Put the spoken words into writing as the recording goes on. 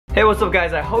Hey, what's up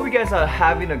guys? I hope you guys are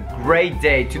having a great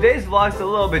day. Today's vlog is a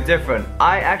little bit different.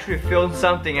 I actually filmed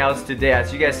something else today.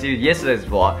 As you guys see yesterday's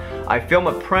vlog, I filmed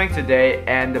a prank today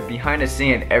and the behind the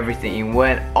scene and everything. It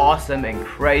went awesome and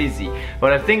crazy.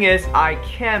 But the thing is, I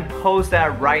can't post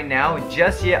that right now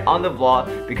just yet on the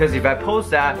vlog, because if I post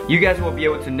that, you guys will be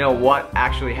able to know what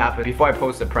actually happened before I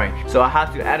post the prank. So I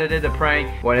have to edit the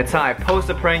prank. When it's time I post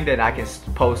the prank, then I can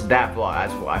post that vlog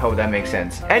as well. I hope that makes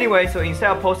sense. Anyway, so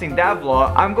instead of posting that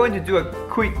vlog, I'm going to do a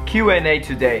quick Q&A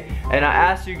today, and I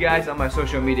asked you guys on my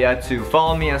social media to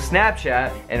follow me on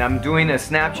Snapchat, and I'm doing a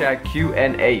Snapchat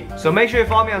Q&A. So make sure you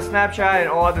follow me on Snapchat and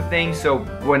all other things, so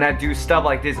when I do stuff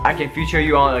like this, I can feature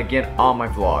you on again on my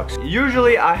vlogs.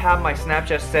 Usually I have my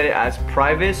Snapchat set it as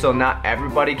private, so not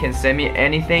everybody can send me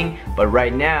anything, but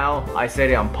right now I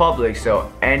set it on public,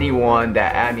 so anyone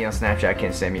that add me on Snapchat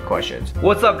can send me questions.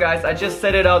 What's up guys? I just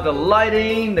set it out, the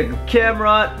lighting, the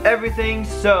camera, everything,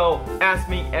 so ask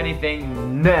me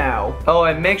anything now. Oh,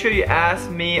 and make sure you ask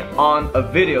me on a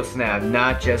video snap,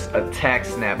 not just a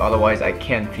text snap, otherwise I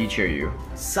can't feature you.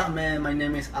 Sup man, my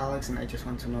name is Alex and I just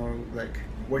want to know, like,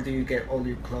 where do you get all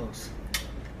your clothes?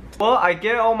 Well, I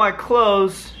get all my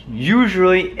clothes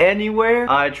usually anywhere.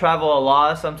 I travel a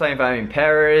lot. Sometimes if I'm in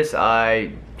Paris,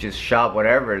 I just shop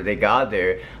whatever they got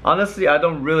there. Honestly, I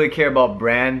don't really care about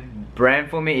brand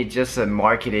for me. It's just a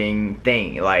marketing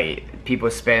thing. Like, people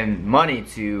spend money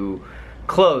to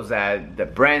clothes that the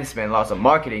brand spend lots of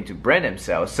marketing to brand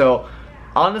themselves. So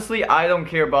honestly, I don't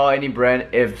care about any brand.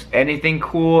 If anything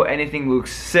cool, anything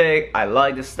looks sick, I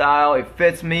like the style, it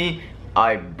fits me,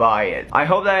 I buy it. I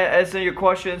hope that answered your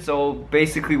question. So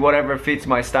basically whatever fits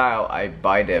my style, I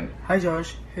buy them. Hi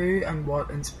Josh, who and what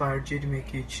inspired you to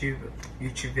make YouTube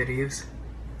videos?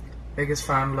 Biggest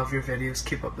fan, love your videos,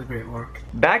 keep up the great work.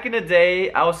 Back in the day,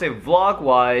 I would say vlog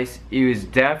wise, it was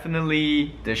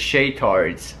definitely the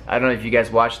Shaytards. I don't know if you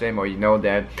guys watch them or you know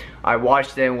them. I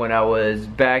watched them when I was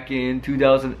back in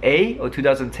 2008 or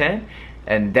 2010,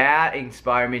 and that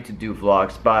inspired me to do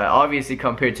vlogs. But obviously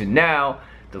compared to now,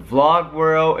 the vlog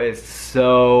world is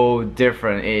so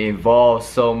different. It evolves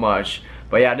so much.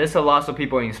 But yeah, there's a lot of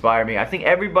people inspire me. I think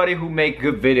everybody who make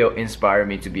good video inspire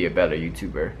me to be a better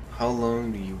YouTuber. How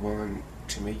long do you want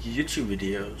to make YouTube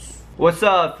videos? What's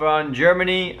up from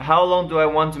Germany? How long do I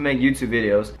want to make YouTube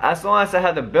videos? As long as I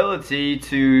have the ability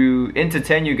to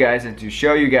entertain you guys and to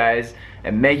show you guys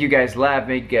and make you guys laugh,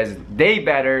 make you guys day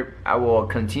better, I will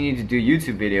continue to do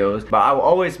YouTube videos. But I will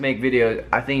always make videos.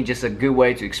 I think just a good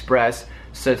way to express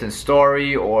certain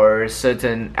story or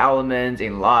certain elements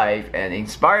in life and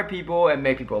inspire people and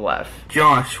make people laugh.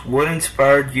 Josh, what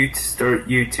inspired you to start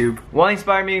YouTube? What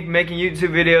inspired me making YouTube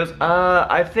videos?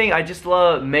 I think I just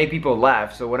love make people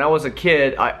laugh. So when I was a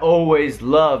kid, I always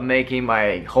loved making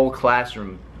my whole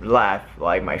classroom laugh,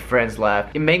 like my friends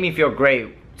laugh. It made me feel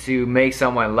great to make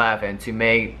someone laugh and to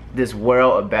make this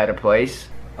world a better place.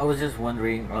 I was just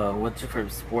wondering, what's your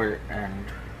favorite sport and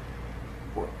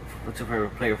what's your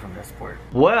favorite player from that sport?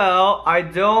 Well, I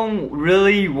don't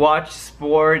really watch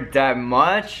sport that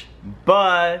much,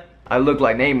 but I look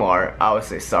like Neymar. I would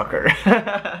say soccer.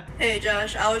 Hey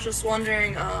Josh, I was just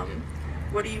wondering,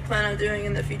 what do you plan on doing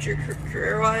in the future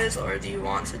career-wise, or do you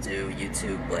want to do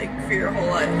YouTube like for your whole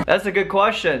life? That's a good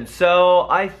question. So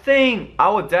I think I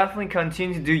will definitely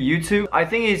continue to do YouTube. I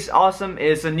think it's awesome.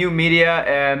 It's a new media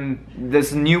and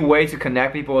there's a new way to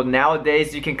connect people.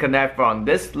 Nowadays you can connect from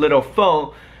this little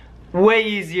phone way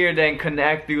easier than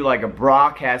connect through like a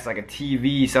broadcast, like a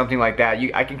TV, something like that.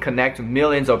 I can connect to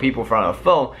millions of people from a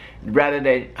phone rather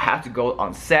than have to go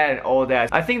on set and all that.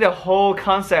 I think the whole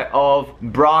concept of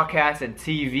broadcast and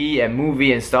TV and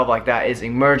movie and stuff like that is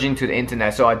emerging to the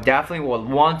internet. So I definitely will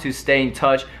want to stay in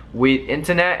touch with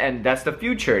internet, and that's the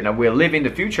future. Now we're living the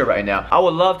future right now. I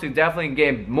would love to definitely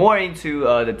get more into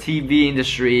the TV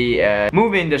industry and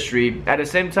movie industry. At the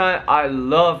same time, I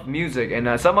love music,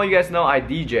 and some of you guys know I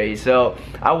DJ, so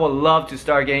I would love to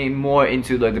start getting more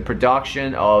into like the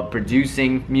production of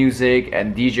producing music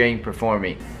and DJing,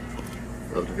 performing.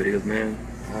 Love the videos, man.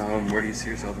 Where do you see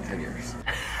yourself in 10 years?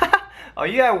 Are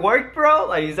you at work, bro?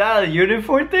 Like, is that a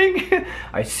uniform thing?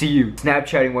 I see you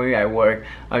Snapchatting when you're at work.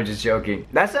 I'm just joking.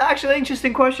 That's actually an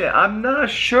interesting question. I'm not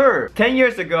sure. 10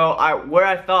 years ago, where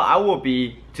I thought I would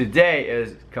be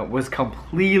today was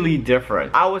completely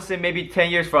different. I would say maybe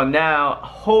 10 years from now,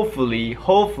 hopefully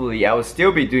I will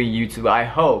still be doing YouTube. I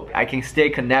hope I can stay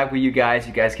connect with you guys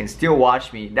can still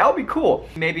watch me. That would be cool.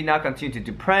 Maybe not continue to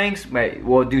do pranks,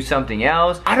 we'll do something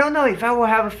else. I don't know if I will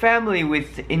have a family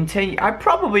in 10 years. I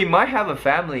probably might have a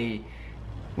family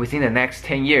within the next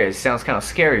 10 years. Sounds kind of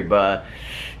scary, but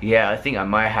yeah, I think I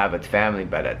might have a family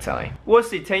by that time. We'll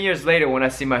see 10 years later when I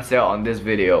see myself on this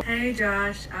video. Hey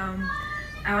Josh,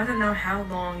 I want to know how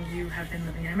long you have been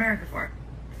living in America for.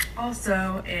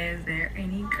 Also, is there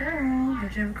any girl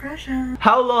that you have a crush on?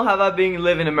 How long have I been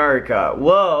living in America?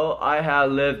 Well, I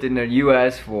have lived in the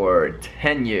US for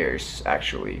 10 years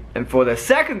actually. And for the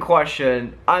second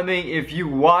question, I mean, if you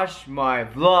watch my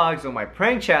vlogs on my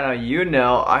prank channel, you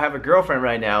know I have a girlfriend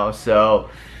right now, so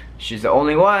she's the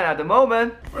only one at the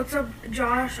moment. What's up,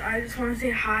 Josh? I just want to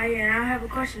say hi, and I have a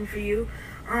question for you.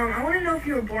 I want to know if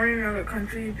you were born in another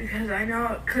country, because I know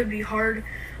it could be hard,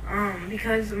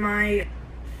 because my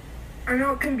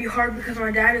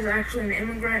dad is actually an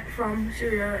immigrant from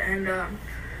Syria, and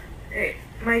it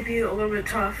might be a little bit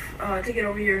tough to get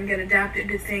over here and get adapted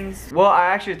to things. Well, I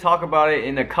actually talked about it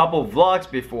in a couple vlogs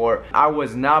before. I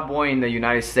was not born in the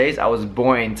United States. I was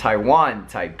born in Taiwan,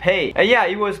 Taipei. And yeah,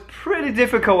 it was pretty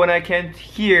difficult when I came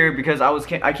here because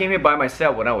I came here by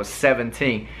myself when I was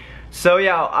 17. So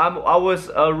yeah, I was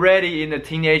already in the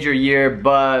teenager year,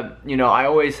 but you know, I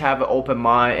always have an open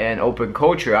mind and open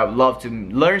culture. I would love to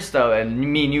learn stuff and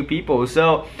meet new people.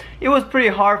 So it was pretty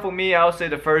hard for me, I would say,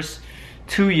 the first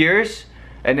 2 years.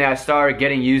 And then I started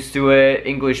getting used to it.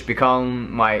 English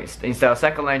become my, instead of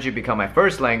second language, become my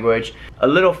first language. A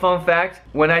little fun fact,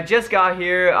 when I just got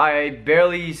here, I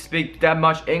barely speak that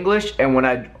much English, and when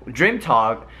I dream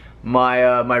talk,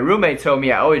 my roommate told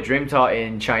me I always dream talk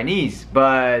in Chinese.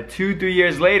 But 2-3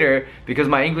 years later, because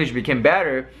my English became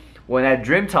better, when I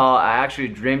dream talk, I actually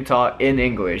dream talk in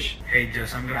English. Hey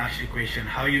Josh, I'm gonna ask you a question.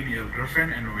 How you meet your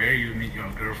girlfriend and where you meet your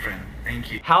girlfriend?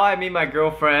 Thank you. How I meet my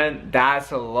girlfriend,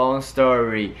 that's a long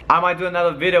story. I might do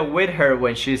another video with her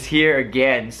when she's here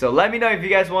again. So let me know if you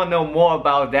guys want to know more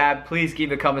about that. Please keep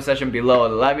the comment section below.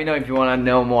 Let me know if you want to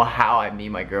know more how I meet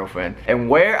my girlfriend. And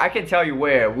where, I can tell you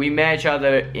where. We met each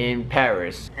other in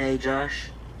Paris. Hey Josh,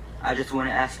 I just want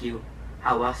to ask you,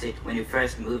 how was it when you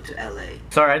first moved to LA?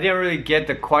 Sorry, I didn't really get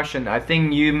the question. I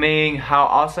think you mean how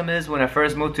awesome it is when I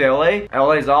first moved to LA.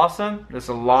 LA is awesome. There's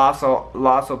lots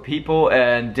of people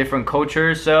and different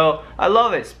cultures, so I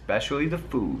love it, especially the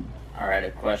food. Alright, a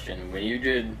question. When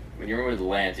you were with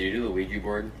Lance, did you do the Ouija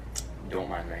board? Don't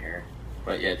mind my hair.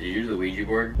 But yeah, did you do the Ouija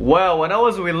board? Well, when I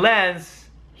was with Lance,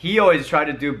 he always tried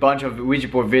to do a bunch of Ouija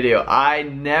board video. I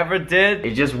never did.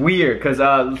 It's just weird because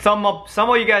some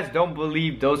of you guys don't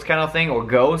believe those kind of thing or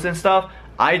ghosts and stuff.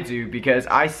 I do, because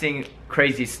I seen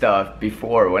crazy stuff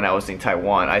before when I was in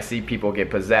Taiwan. I see people get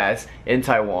possessed in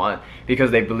Taiwan because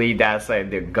they believe that's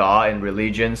like their god and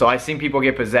religion. So I seen people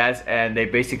get possessed and they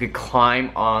basically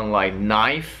climb on like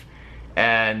knife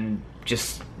and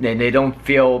just they don't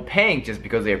feel pain just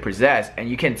because they're possessed, and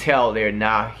you can tell they're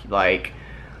not like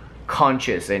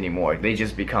conscious anymore. They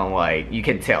just become like, you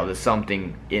can tell there's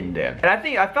something in them. And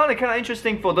I found it kind of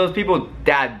interesting for those people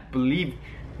that believe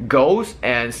ghosts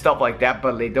and stuff like that,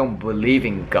 but they don't believe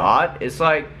in God. It's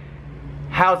like,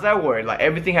 how's that work? Like,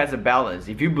 everything has a balance.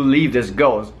 If you believe there's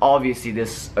ghosts, obviously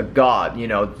there's a God, you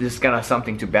know, there's kind of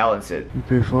something to balance it.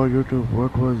 Before YouTube,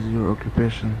 what was your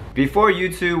occupation? Before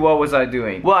YouTube, what was I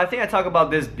doing? Well, I think I talked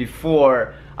about this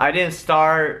before. I didn't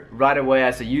start right away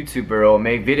as a YouTuber or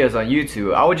make videos on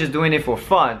YouTube. I was just doing it for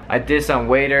fun. I did some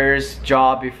waiters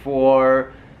job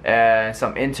before and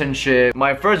some internship.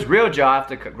 My first real job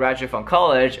after graduating from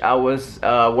college, I was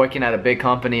working at a big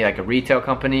company, like a retail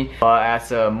company,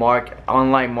 as a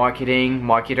online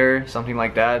marketer, something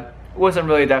like that. It wasn't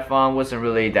really that fun, wasn't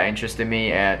really that interested in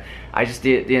me, and I just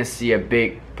didn't see a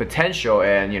big potential,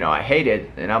 and you know, I hate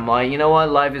it. And I'm like, you know what,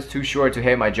 life is too short to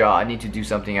hate my job. I need to do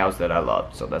something else that I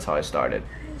love. So that's how I started.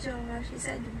 Hi Josh, you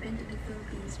said you've been to the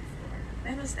Philippines before.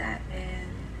 When was that, and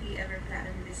do you ever plan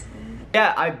on visiting?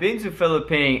 Yeah, I've been to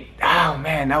Philippines. Oh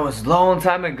man, that was a long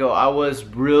time ago. I was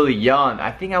really young.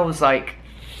 I think I was like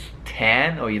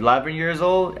 10 or 11 years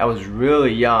old. I was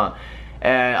really young.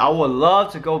 And I would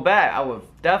love to go back. I would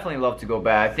definitely love to go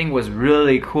back. I think it was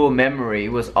really cool memory.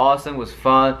 It was awesome, it was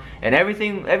fun, and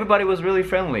everybody was really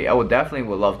friendly. I would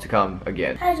love to come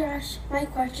again. Hi Josh, my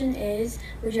question is,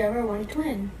 would you ever want a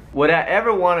twin? Would I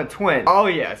ever want a twin? Oh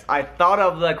yes, I thought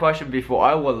of that question before.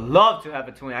 I would love to have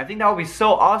a twin. I think that would be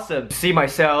so awesome to see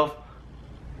myself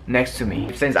next to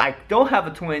me. Since I don't have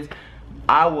a twins,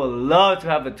 I would love to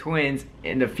have a twins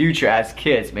in the future as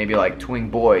kids, maybe like twin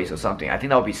boys or something. I think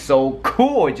that would be so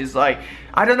cool. Just like,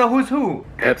 I don't know who's who.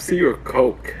 Pepsi or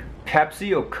Coke?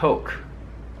 Pepsi or Coke?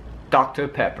 Dr.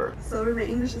 Pepper. Sorry, my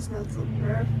English is not so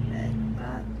perfect,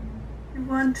 but you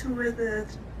want to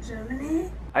visit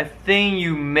Germany? I think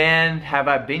you meant, have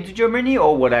I been to Germany,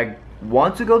 or would I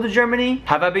want to go to Germany?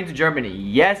 Have I been to Germany?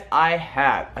 Yes, I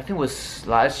have. I think it was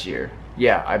last year.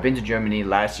 Yeah, I've been to Germany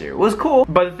last year. It was cool,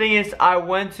 but the thing is, I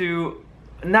went to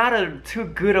not too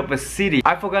good of a city.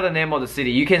 I forgot the name of the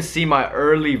city. You can see my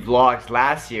early vlogs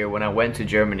last year when I went to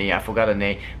Germany. I forgot the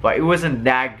name, but it wasn't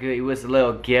that good. It was a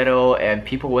little ghetto and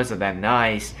people wasn't that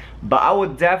nice. But I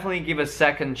would definitely give a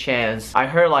second chance. I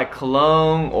heard like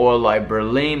Cologne or like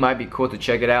Berlin might be cool to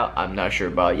check it out. I'm not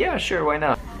sure, but yeah, sure, why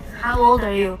not? How old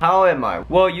are you? How am I?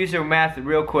 Well, use your math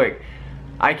real quick.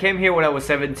 I came here when I was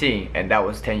 17, and that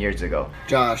was 10 years ago.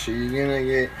 Josh, are you gonna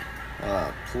get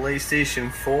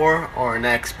PlayStation 4 or an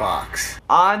Xbox?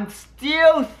 I'm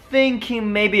still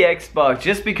thinking maybe Xbox,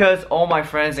 just because all my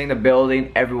friends in the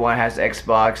building, everyone has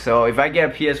Xbox. So if I get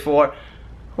a PS4,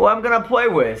 who I'm gonna play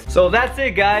with. So that's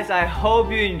it, guys. I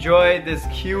hope you enjoyed this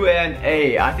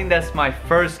Q&A. I think that's my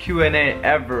first Q&A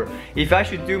ever. If I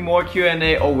should do more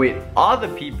Q&A or with other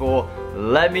people,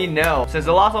 let me know. Since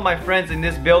a lot of my friends in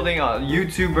this building are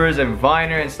YouTubers and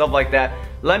Viner and stuff like that,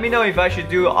 let me know if I should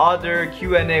do other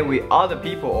Q&A with other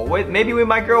people or with maybe with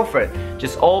my girlfriend.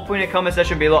 Just all put in the comment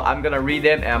section below. I'm gonna read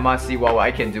them and I'm gonna see what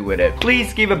I can do with it.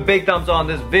 Please give a big thumbs up on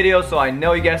this video so I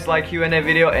know you guys like Q&A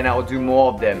video and I will do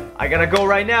more of them. I gotta go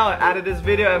right now and edit this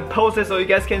video and post it so you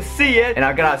guys can see it. And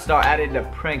I gotta start editing the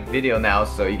prank video now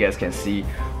so you guys can see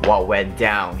what went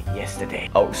down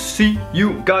yesterday. I'll see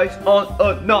you guys on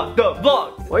another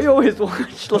vlog. Why you always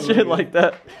watch shit like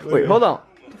that? Wait, hold on.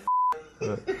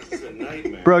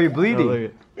 Bro, you're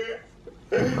bleeding.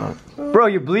 Bro,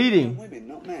 you're bleeding.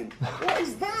 What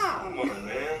is that?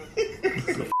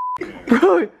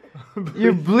 Bro,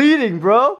 you're bleeding, bro.